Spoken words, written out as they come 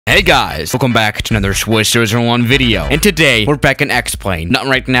Hey guys, welcome back to another Swiss 001 video. And today, we're back in X-Plane. Not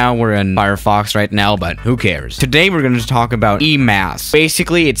right now, we're in Firefox right now, but who cares? Today, we're going to talk about EMAS.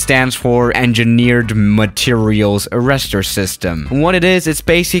 Basically, it stands for Engineered Materials Arrestor System. And what it is, it's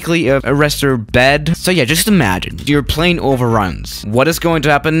basically a arrestor bed. So yeah, just imagine, your plane overruns. What is going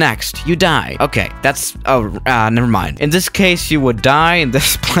to happen next? You die. Okay, that's, never mind. In this case, you would die in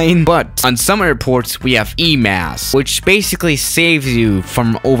this plane, but on some airports, we have EMAS, which basically saves you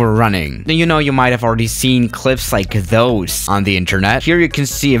from overrunning. You know, you might have already seen clips like those on the internet. Here you can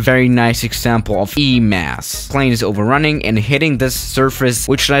see a very nice example of EMAS. Plane is overrunning and hitting this surface,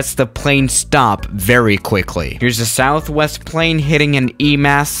 which lets the plane stop very quickly. Here's a southwest plane hitting an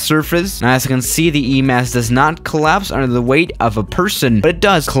EMAS surface. Now, as you can see, the EMAS does not collapse under the weight of a person, but it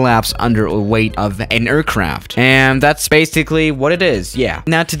does collapse under the weight of an aircraft. And that's basically what it is, yeah.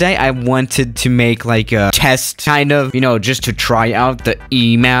 Now, today I wanted to make like a test, kind of, you know, just to try out the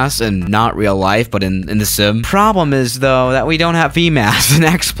EMAS and not real life, but in the sim. Problem is, though, that we don't have EMAS in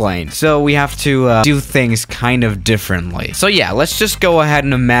X-Plane, so we have to do things kind of differently. So yeah, let's just go ahead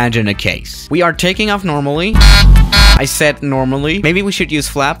and imagine a case. We are taking off normally. I said normally. Maybe we should use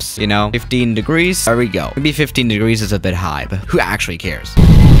flaps, you know, 15 degrees. There we go. Maybe 15 degrees is a bit high, but who actually cares?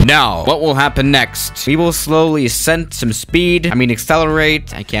 Now, what will happen next? We will slowly ascend some speed. I mean,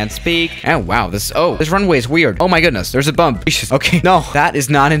 accelerate. I can't speak. Oh, wow. This runway is weird. Oh my goodness. There's a bump. Okay. No, that is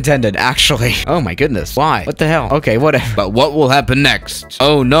not intended, actually. Oh my goodness. Why? What the hell? Okay, whatever. But what will happen next?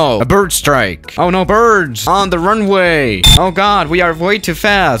 Oh no. A bird strike. Oh no, birds on the runway. Oh god, we are way too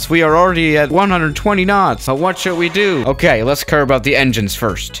fast. We are already at 120 knots. So what should we do? Okay, let's care about the engines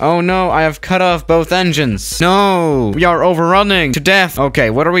first. Oh no, I have cut off both engines. No, we are overrunning to death. Okay,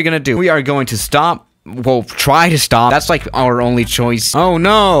 what are we gonna do? We are going to stop. Well, try to stop. That's like our only choice. Oh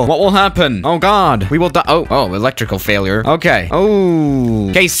no, what will happen? Oh god, we will die. Oh, electrical failure. Okay. Oh.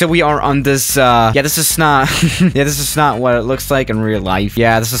 Okay, so we are on this, yeah, this is not, yeah, this is not what it looks like in real life.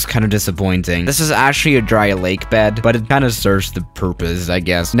 Yeah, this is kind of disappointing. This is actually a dry lake bed, but it kind of serves the purpose, I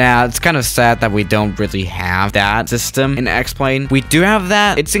guess. Now, it's kind of sad that we don't really have that system in X-Plane. We do have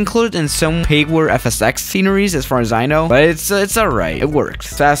that. It's included in some Pigware FSX sceneries, as far as I know, but it's alright. It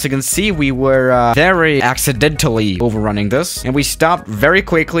works. So as you can see, we were, very accidentally overrunning this, and we stopped very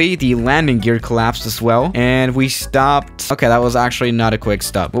quickly. The landing gear collapsed as well, and we stopped. Okay, that was actually not a quick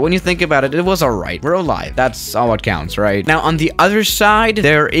stop, but when you think about it, it was all right. We're alive. That's all what counts, right? Now, on the other side,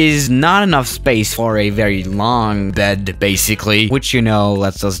 there is not enough space for a very long bed, basically, which, you know,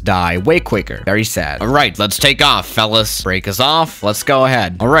 lets us die way quicker. Very sad. All right, let's take off, fellas. Break us off. Let's go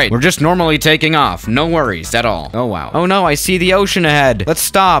ahead. All right, we're just normally taking off. No worries at all. Oh, wow. Oh, no, I see the ocean ahead. Let's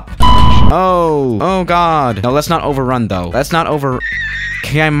stop. Oh god. No, let's not overrun, though. Let's not over...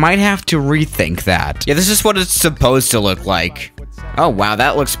 Okay, I might have to rethink that. Yeah, this is what it's supposed to look like. Oh, wow,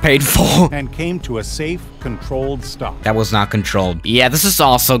 that looks painful. And came to a safe, controlled stop. That was not controlled. Yeah, this is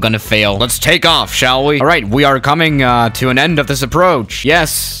also gonna fail. Let's take off, shall we? All right, we are coming to an end of this approach.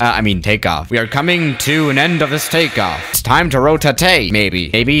 Yes, I mean takeoff. We are coming to an end of this takeoff. It's time to rotate, maybe.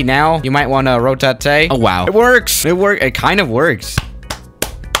 Maybe now you might want to rotate. Oh, wow. It works. It kind of works.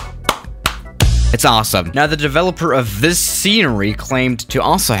 It's awesome. Now, the developer of this scenery claimed to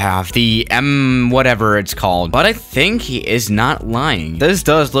also have the whatever it's called, but I think he is not lying. This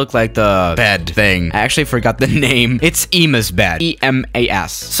does look like the bed thing. I actually forgot the name. It's EMAS bed.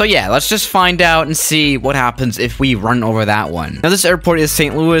 E-M-A-S. So yeah, let's just find out and see what happens if we run over that one. Now, this airport is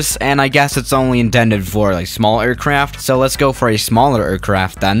St. Louis, and I guess it's only intended for like small aircraft. So let's go for a smaller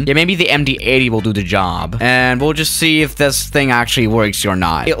aircraft then. Yeah, maybe the MD-80 will do the job, and we'll just see if this thing actually works or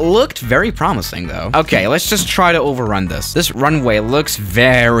not. It looked very promising, though. Okay, let's just try to overrun this. This runway looks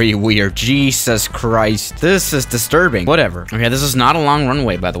very weird. Jesus Christ. This is disturbing. Whatever. Okay, this is not a long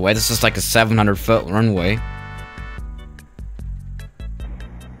runway, by the way. This is like a 700-foot runway.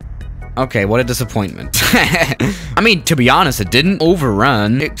 Okay, what a disappointment. I mean, to be honest, it didn't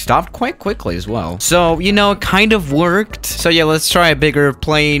overrun. It stopped quite quickly as well. So, you know, it kind of worked. So, yeah, let's try a bigger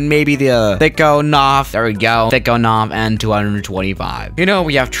plane. Maybe the Thicko Knopf. There we go. Thicko Knopf and 225. You know,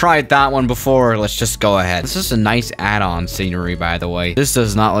 we have tried that one before. Let's just go ahead. This is a nice add-on scenery, by the way. This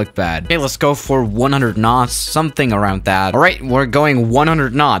does not look bad. Okay, let's go for 100 knots. Something around that. All right, we're going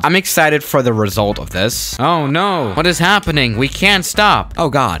 100 knots. I'm excited for the result of this. Oh, no. What is happening? We can't stop. Oh,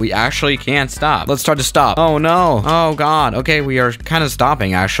 God. We actually can't stop. Let's try to stop. Oh no. Oh god. Okay, we are kind of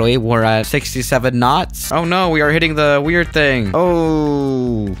stopping actually. We're at 67 knots. Oh no, we are hitting the weird thing.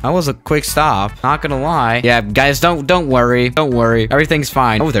 Oh. That was a quick stop. Not gonna lie. Yeah, guys, don't worry. Don't worry. Everything's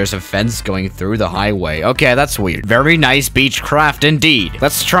fine. Oh, there's a fence going through the highway. Okay, that's weird. Very nice beechcraft indeed.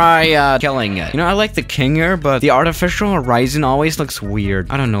 Let's try killing it. You know, I like the Kinger, but the artificial horizon always looks weird.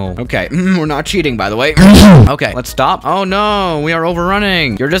 I don't know. Okay, we're not cheating, by the way. Okay, let's stop. Oh no, we are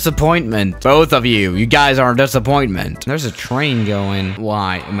overrunning. Your disappointment. Both of you. You guys are a disappointment. There's a train going.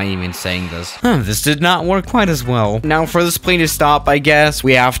 Why am I even saying this? This did not work quite as well. Now for this plane to stop, I guess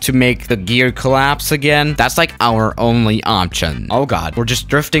we have to make the gear collapse again. That's like our only option. Oh god, we're just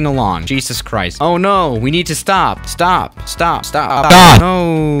drifting along. Jesus Christ. Oh no, we need to stop. Stop.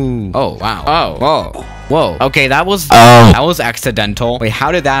 No. Oh wow. Oh, whoa. Whoa. Okay, that was accidental. Wait,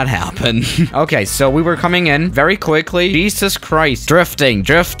 how did that happen? Okay, so we were coming in very quickly. Jesus Christ. Drifting.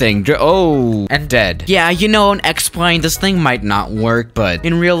 Oh, and dead. Yeah, you know, on X-Plane, this thing might not work, but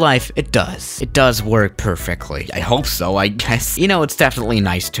in real life, it does. It does work perfectly. I hope so, I guess. You know, it's definitely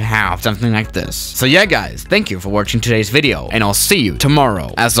nice to have something like this. So yeah, guys, thank you for watching today's video, and I'll see you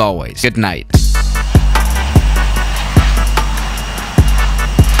tomorrow. As always, good night.